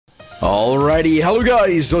Alrighty, hello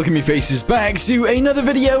guys, welcome your faces back to another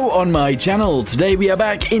video on my channel. Today we are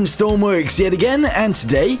back in Stormworks yet again, and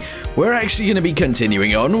today we're actually going to be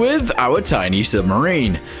continuing on with our tiny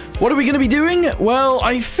submarine. What are we going to be doing? Well,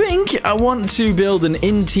 I think I want to build an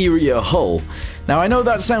interior hull. Now I know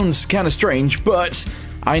that sounds kind of strange, but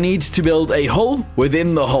I need to build a hull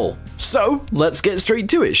within the hull. So, let's get straight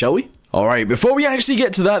to it, shall we? Alright, before we actually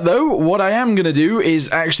get to that though, what I am going to do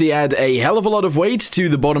is actually add a hell of a lot of weight to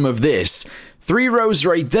the bottom of this. 3 rows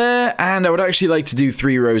right there, and I would actually like to do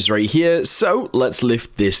 3 rows right here, so let's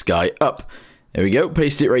lift this guy up. There we go,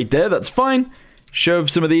 paste it right there, that's fine. Shove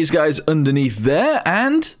some of these guys underneath there,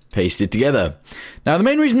 and paste it together. Now the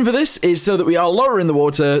main reason for this is so that we are lower in the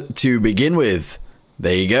water to begin with.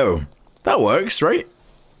 There you go. That works, right?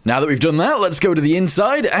 Now that we've done that, let's go to the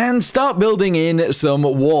inside and start building in some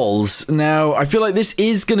walls. Now, I feel like this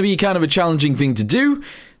is going to be kind of a challenging thing to do,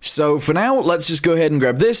 so for now, let's just go ahead and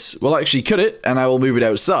grab this. We'll actually cut it, and I will move it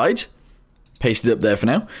outside. Paste it up there for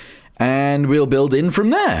now, and we'll build in from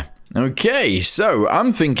there. Okay, so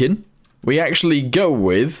I'm thinking we actually go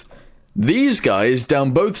with these guys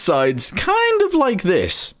down both sides, kind of like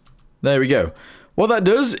this. There we go. What that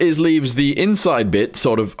does is leaves the inside bit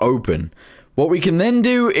sort of open. What we can then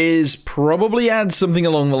do is probably add something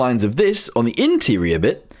along the lines of this on the interior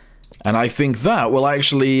bit, and I think that will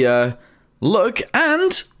actually look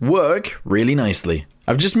and work really nicely.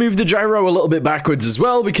 I've just moved the gyro a little bit backwards as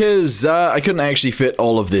well because I couldn't actually fit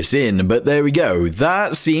all of this in, but there we go.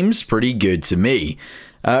 That seems pretty good to me.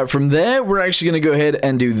 From there, we're actually going to go ahead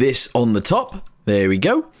and do this on the top. There we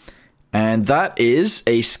go. And that is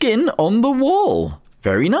a skin on the wall.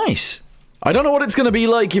 Very nice. I don't know what it's going to be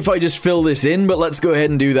like if I just fill this in, but let's go ahead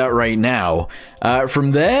and do that right now.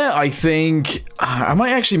 From there, I think I might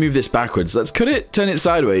actually move this backwards. Let's cut it, turn it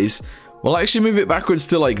sideways. We'll actually move it backwards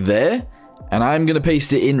to like there, and I'm going to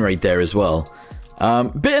paste it in right there as well.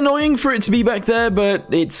 Bit annoying for it to be back there,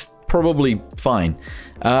 but it's probably fine.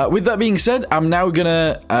 With that being said, I'm now going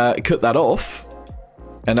to cut that off,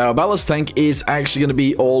 and our ballast tank is actually going to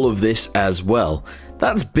be all of this as well.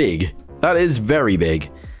 That's big. That is very big.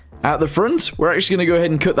 At the front, we're actually going to go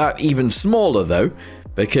ahead and cut that even smaller though,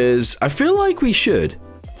 because I feel like we should.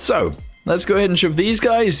 So, let's go ahead and shove these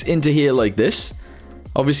guys into here like this.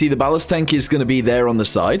 Obviously, the ballast tank is going to be there on the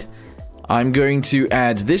side. I'm going to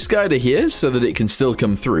add this guy to here so that it can still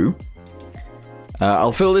come through.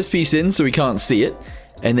 I'll fill this piece in so we can't see it.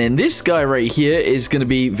 And then this guy right here is going to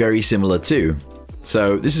be very similar too.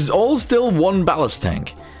 So, this is all still one ballast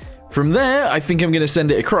tank. From there, I think I'm going to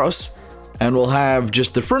send it across, and we'll have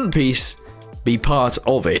just the front piece be part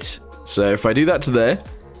of it. So if I do that to there,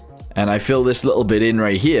 and I fill this little bit in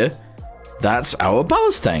right here, that's our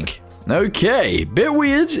ballast tank. Okay, bit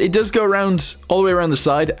weird. It does go around all the way around the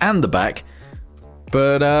side and the back,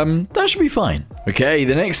 but that should be fine. Okay,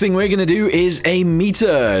 the next thing we're going to do is a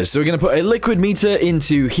meter. So we're going to put a liquid meter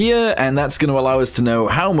into here, and that's going to allow us to know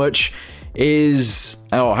how much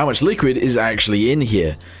liquid is actually in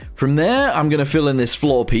here. From there, I'm going to fill in this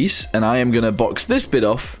floor piece, and I am going to box this bit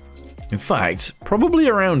off. In fact, probably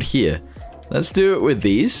around here. Let's do it with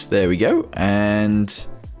these. There we go. And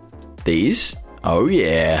these. Oh,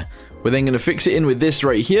 yeah. We're then going to fix it in with this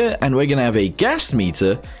right here, and we're going to have a gas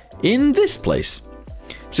meter in this place.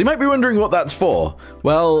 So you might be wondering what that's for.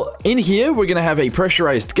 Well, in here, we're going to have a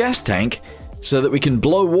pressurized gas tank so that we can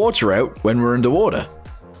blow water out when we're underwater.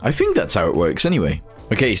 I think that's how it works anyway.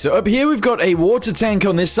 Okay, so up here we've got a water tank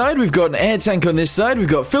on this side, we've got an air tank on this side, we've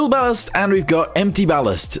got fill ballast, and we've got empty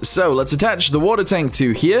ballast. So let's attach the water tank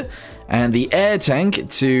to here, and the air tank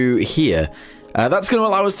to here. That's going to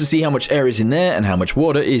allow us to see how much air is in there and how much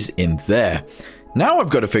water is in there. Now I've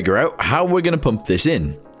got to figure out how we're going to pump this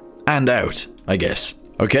in. And out, I guess.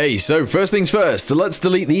 Okay, so first things first, so let's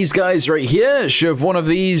delete these guys right here, shove one of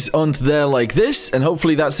these onto there like this, and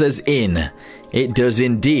hopefully that says in. It does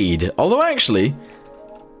indeed. Although actually,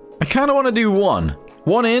 I kind of want to do one.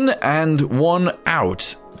 One in and one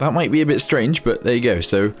out. That might be a bit strange, but there you go.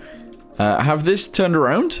 So, have this turned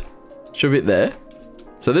around. Shove it there.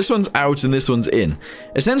 So this one's out and this one's in.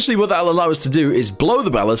 Essentially what that'll allow us to do is blow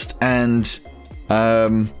the ballast and...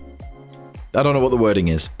 I don't know what the wording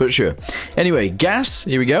is, but sure. Anyway, gas.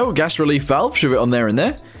 Here we go. Gas relief valve. Shove it on there and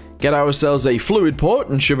there. Get ourselves a fluid port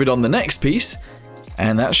and shove it on the next piece.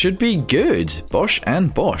 And that should be good. Bosh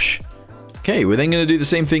and bosh. Okay, we're then going to do the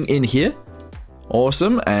same thing in here.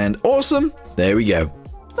 Awesome and awesome. There we go.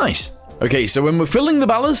 Nice. Okay, so when we're filling the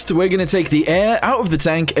ballast, we're going to take the air out of the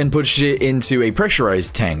tank and push it into a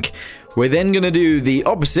pressurized tank. We're then going to do the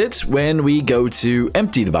opposite when we go to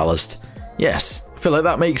empty the ballast. Yes, I feel like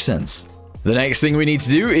that makes sense. The next thing we need to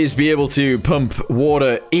do is be able to pump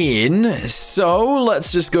water in. So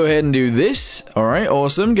let's just go ahead and do this. All right,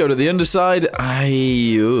 awesome. Go to the underside.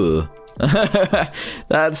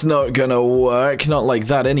 That's not gonna work. Not like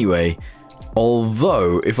that anyway.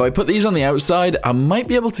 Although, if I put these on the outside, I might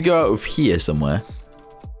be able to go out of here somewhere.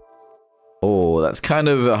 Oh, that's kind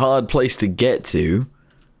of a hard place to get to.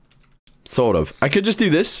 Sort of. I could just do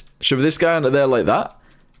this. Shove this guy under there like that.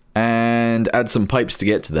 And add some pipes to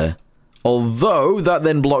get to there. Although, that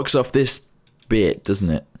then blocks off this bit,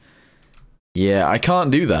 doesn't it? Yeah, I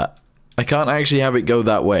can't do that. I can't actually have it go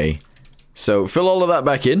that way. So, fill all of that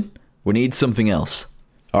back in. We need something else.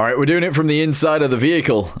 Alright, we're doing it from the inside of the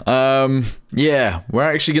vehicle. Yeah, we're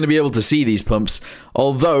actually going to be able to see these pumps.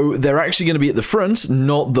 Although, they're actually going to be at the front,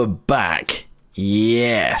 not the back.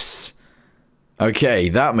 Yes. Okay,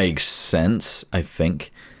 that makes sense, I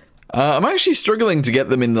think. I'm actually struggling to get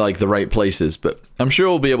them in, like, the right places, but I'm sure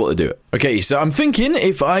we'll be able to do it. Okay, so I'm thinking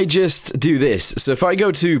if I just do this. So if I go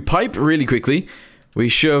to pipe really quickly, we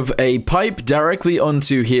shove a pipe directly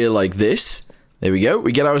onto here like this. There we go.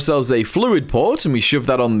 We get ourselves a fluid port, and we shove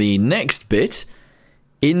that on the next bit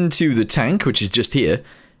into the tank, which is just here.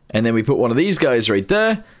 And then we put one of these guys right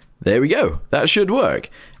there. There we go. That should work.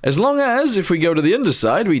 As long as, if we go to the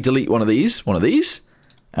underside, we delete one of these,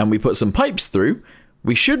 and we put some pipes through,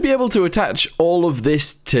 we should be able to attach all of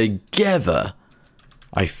this together,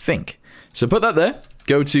 I think. So put that there.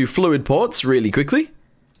 Go to fluid ports really quickly.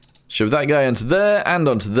 Shove that guy onto there and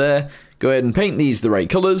onto there. Go ahead and paint these the right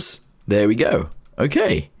colors. There we go.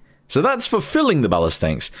 Okay. So that's for filling the ballast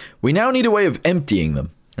tanks. We now need a way of emptying them.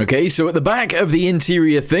 Okay, so at the back of the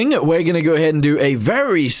interior thing, we're going to go ahead and do a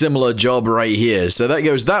very similar job right here. So that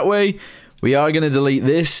goes that way. We are going to delete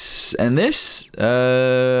this and this,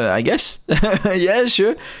 I guess. Yeah,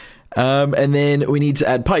 sure. And then we need to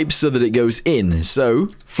add pipes so that it goes in. So,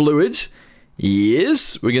 fluid.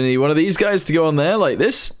 Yes, we're going to need one of these guys to go on there like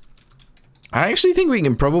this. I actually think we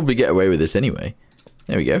can probably get away with this anyway.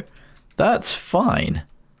 There we go. That's fine.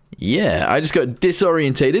 Yeah, I just got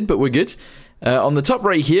disorientated, but we're good. On the top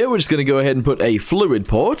right here, we're just going to go ahead and put a fluid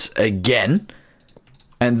port again.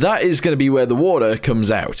 And that is going to be where the water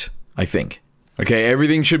comes out, I think. Okay,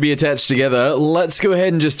 everything should be attached together. Let's go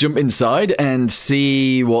ahead and just jump inside and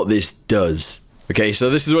see what this does. Okay,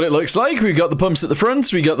 so this is what it looks like. We've got the pumps at the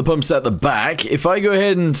front, we got the pumps at the back. If I go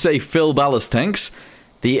ahead and say fill ballast tanks,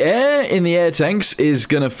 the air in the air tanks is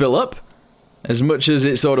going to fill up as much as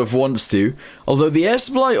it sort of wants to. Although the air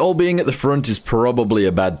supply all being at the front is probably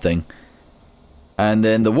a bad thing. And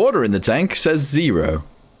then the water in the tank says 0.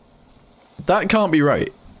 That can't be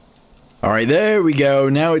right. Alright, there we go.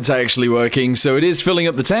 Now it's actually working. So it is filling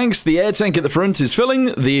up the tanks. The air tank at the front is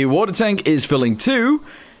filling. The water tank is filling too.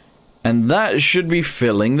 And that should be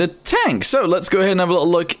filling the tank. So let's go ahead and have a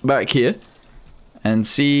little look back here. And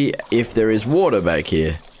see if there is water back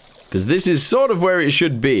here. Because this is sort of where it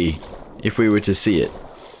should be. If we were to see it.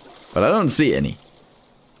 But I don't see any.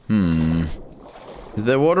 Is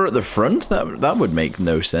there water at the front? That would make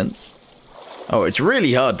no sense. Oh, it's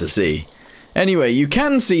really hard to see. Anyway, you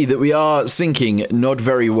can see that we are sinking not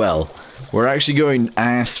very well. We're actually going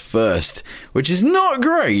ass first, which is not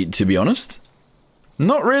great, to be honest.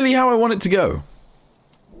 Not really how I want it to go.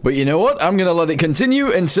 But you know what? I'm going to let it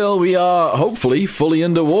continue until we are, hopefully, fully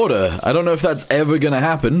underwater. I don't know if that's ever going to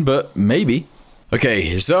happen, but maybe.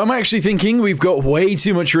 Okay, so I'm actually thinking we've got way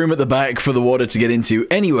too much room at the back for the water to get into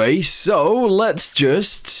anyway, so let's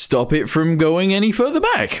just stop it from going any further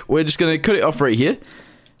back. We're just going to cut it off right here.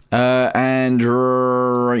 And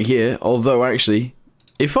right here, although actually,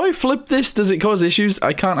 if I flip this, does it cause issues?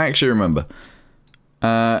 I can't actually remember.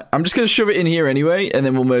 I'm just going to shove it in here anyway, and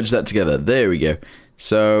then we'll merge that together. There we go.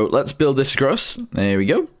 So let's build this across. There we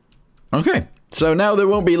go. Okay, so now there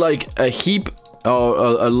won't be like a heap or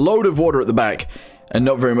a load of water at the back and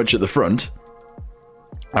not very much at the front.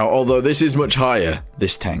 Although this is much higher,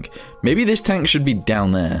 this tank. Maybe this tank should be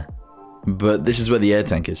down there. But this is where the air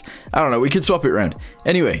tank is. I don't know, we could swap it around.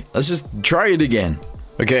 Anyway, let's just try it again.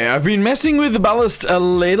 Okay, I've been messing with the ballast a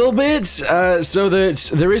little bit, so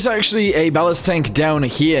that there is actually a ballast tank down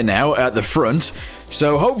here now at the front.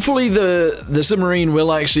 So hopefully the submarine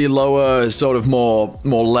will actually lower sort of more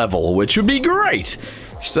level, which would be great.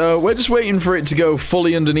 So we're just waiting for it to go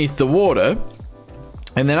fully underneath the water.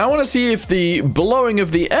 And then I want to see if the blowing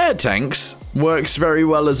of the air tanks works very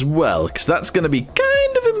well as well, because that's going to be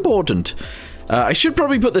kind of important. I should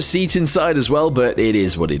probably put the seat inside as well, but it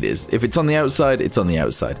is what it is. If it's on the outside, it's on the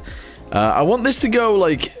outside. I want this to go,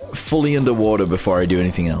 like, fully underwater before I do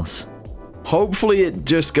anything else. Hopefully it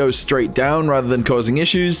just goes straight down rather than causing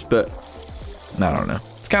issues, but I don't know.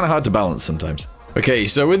 It's kind of hard to balance sometimes. Okay,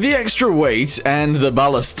 so with the extra weight and the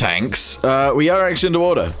ballast tanks, we are actually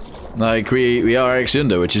underwater. Like, we are actually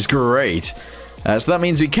under, which is great. So that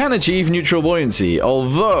means we can achieve neutral buoyancy,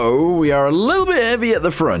 although we are a little bit heavy at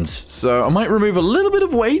the front. So I might remove a little bit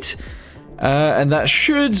of weight, and that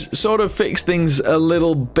should sort of fix things a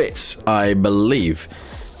little bit, I believe.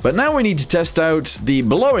 But now we need to test out the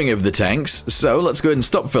blowing of the tanks, so let's go ahead and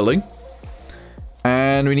stop filling.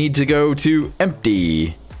 And we need to go to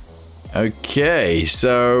empty. Okay,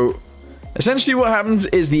 so essentially what happens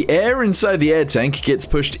is the air inside the air tank gets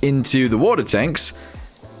pushed into the water tanks,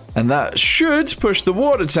 and that should push the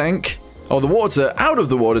water tank, or the water out of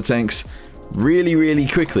the water tanks really, really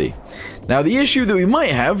quickly. Now the issue that we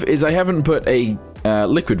might have is I haven't put a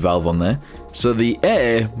liquid valve on there, so the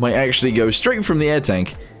air might actually go straight from the air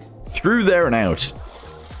tank through there and out,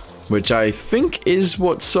 which I think is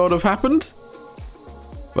what sort of happened,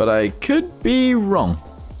 but I could be wrong.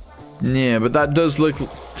 Yeah, but that does look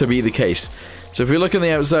to be the case. So if we look on the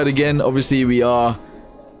outside again, obviously we are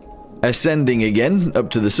ascending again up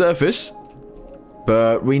to the surface,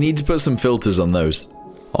 but we need to put some filters on those.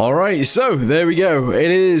 Alright, so there we go. It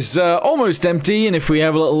is almost empty, and if we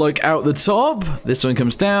have a little look out the top, this one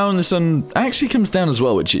comes down, this one actually comes down as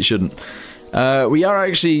well, which it shouldn't. We are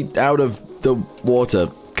actually out of the water,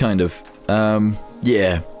 kind of.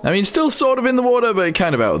 Yeah, I mean, still sort of in the water, but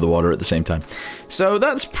kind of out of the water at the same time. So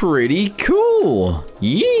that's pretty cool.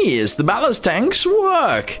 Yes, the ballast tanks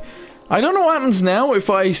work. I don't know what happens now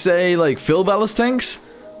if I say, like, fill ballast tanks.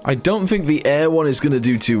 I don't think the air one is going to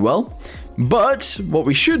do too well. But what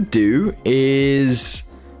we should do is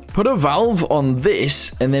put a valve on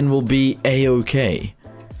this, and then we'll be A-okay.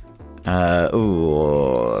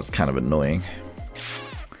 Oh, that's kind of annoying.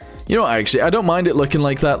 You know what, actually, I don't mind it looking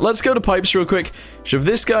like that. Let's go to pipes real quick. Shove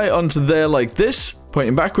this guy onto there like this,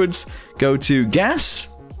 pointing backwards. Go to gas.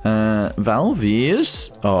 Valve,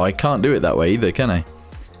 yes. Oh, I can't do it that way either, can I?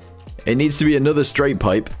 It needs to be another straight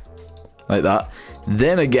pipe. Like that.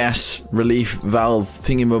 Then a gas relief valve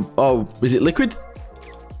thingy. Oh, is it liquid?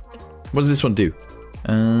 What does this one do?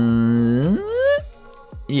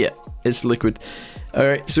 Yeah, it's liquid.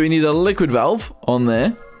 Alright, so we need a liquid valve on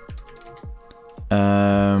there.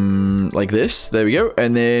 Like this. There we go.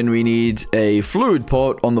 And then we need a fluid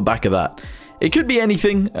port on the back of that. It could be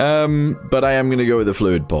anything, but I am going to go with the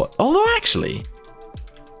fluid port. Although, actually,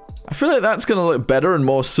 I feel like that's going to look better and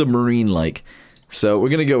more submarine-like. So we're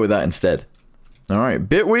going to go with that instead. Alright,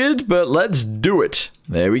 bit weird, but let's do it.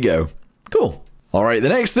 There we go. Cool. Alright, the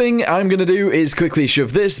next thing I'm going to do is quickly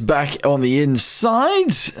shove this back on the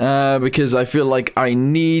inside, because I feel like I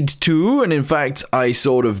need to, and in fact, I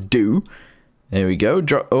sort of do. There we go.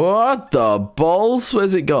 Drop. What the balls?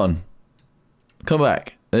 Where's it gone? Come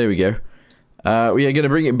back. There we go. We are going to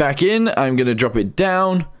bring it back in. I'm going to drop it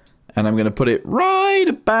down, and I'm going to put it right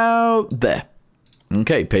about there.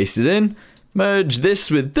 Okay, paste it in. Merge this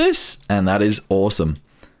with this, and that is awesome.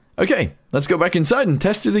 Okay, let's go back inside and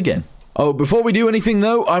test it again. Oh, before we do anything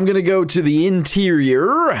though, I'm going to go to the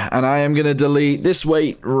interior, and I am going to delete this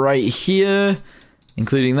weight right here,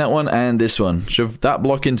 including that one and this one. Shove that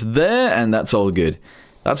block into there, and that's all good.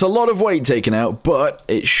 That's a lot of weight taken out, but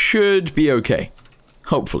it should be okay.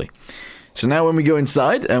 Hopefully. So now when we go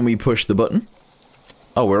inside and we push the button...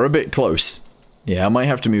 Oh, we're a bit close. Yeah, I might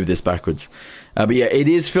have to move this backwards. But yeah, it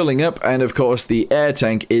is filling up, and of course the air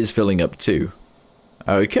tank is filling up too.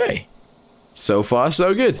 Okay. So far,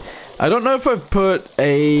 so good. I don't know if I've put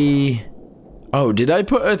a... Oh, did I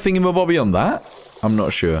put a thingamabobby on that? I'm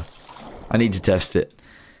not sure. I need to test it.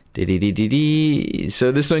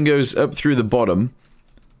 So this one goes up through the bottom.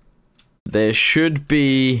 There should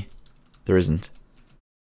be... There isn't.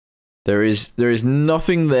 There is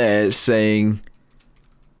nothing there saying...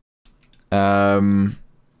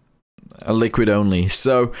 a liquid only.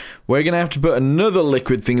 So we're gonna have to put another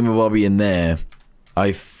liquid thingamabobby in there,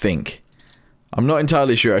 I think. I'm not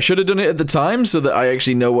entirely sure. I should have done it at the time so that I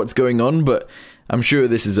actually know what's going on, but I'm sure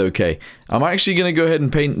this is okay. I'm actually gonna go ahead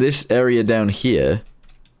and paint this area down here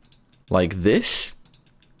like this,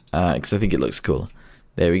 because I think it looks cool.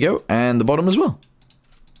 There we go, and the bottom as well.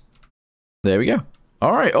 There we go.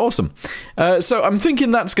 Alright, awesome. So I'm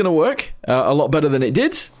thinking that's gonna work a lot better than it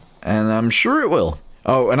did, and I'm sure it will.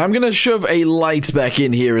 Oh, and I'm going to shove a light back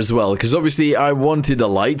in here as well, because obviously I wanted a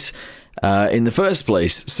light in the first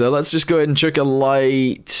place. So let's just go ahead and chuck a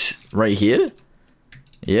light right here.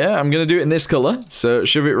 Yeah, I'm going to do it in this color, so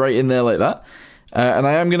shove it right in there like that. And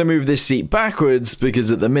I am going to move this seat backwards,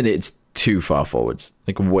 because at the minute it's too far forwards,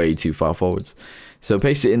 like way too far forwards. So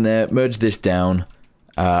paste it in there, merge this down.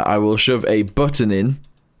 I will shove a button in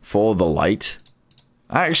for the light.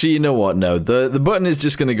 Actually, you know what? No, the button is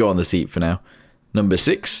just going to go on the seat for now. Number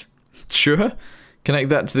 6. Sure. Connect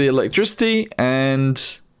that to the electricity,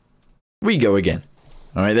 and we go again.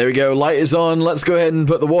 Alright, there we go. Light is on. Let's go ahead and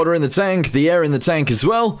put the water in the tank, the air in the tank as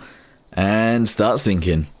well, and start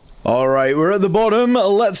sinking. Alright, we're at the bottom.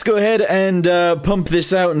 Let's go ahead and pump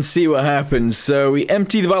this out and see what happens. So we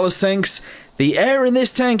empty the ballast tanks. The air in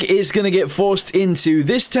this tank is going to get forced into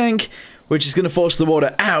this tank, which is going to force the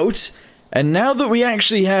water out. And now that we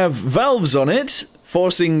actually have valves on it,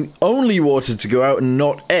 forcing only water to go out and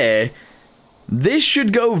not air, this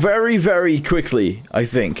should go very, very quickly, I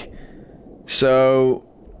think. So,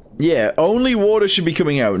 yeah, only water should be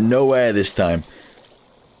coming out, no air this time.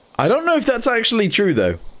 I don't know if that's actually true,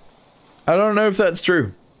 though. I don't know if that's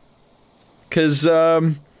true. Because,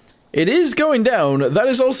 it is going down. That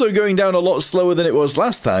is also going down a lot slower than it was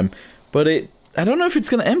last time. But I don't know if it's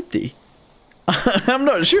going to empty. I'm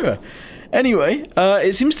not sure. Anyway,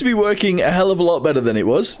 it seems to be working a hell of a lot better than it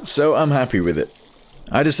was, so I'm happy with it.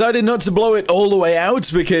 I decided not to blow it all the way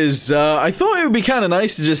out because I thought it would be kind of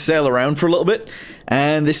nice to just sail around for a little bit.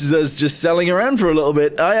 And this is us just sailing around for a little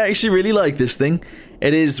bit. I actually really like this thing.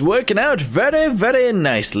 It is working out very, very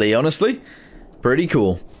nicely, honestly. Pretty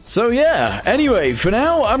cool. So yeah, anyway, for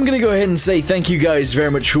now, I'm going to go ahead and say thank you guys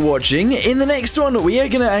very much for watching. In the next one, we are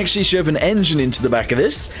going to actually shove an engine into the back of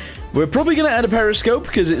this. We're probably going to add a periscope,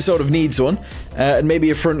 because it sort of needs one. And maybe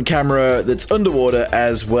a front camera that's underwater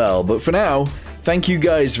as well. But for now, thank you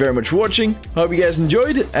guys very much for watching. Hope you guys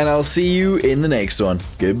enjoyed, and I'll see you in the next one.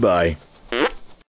 Goodbye.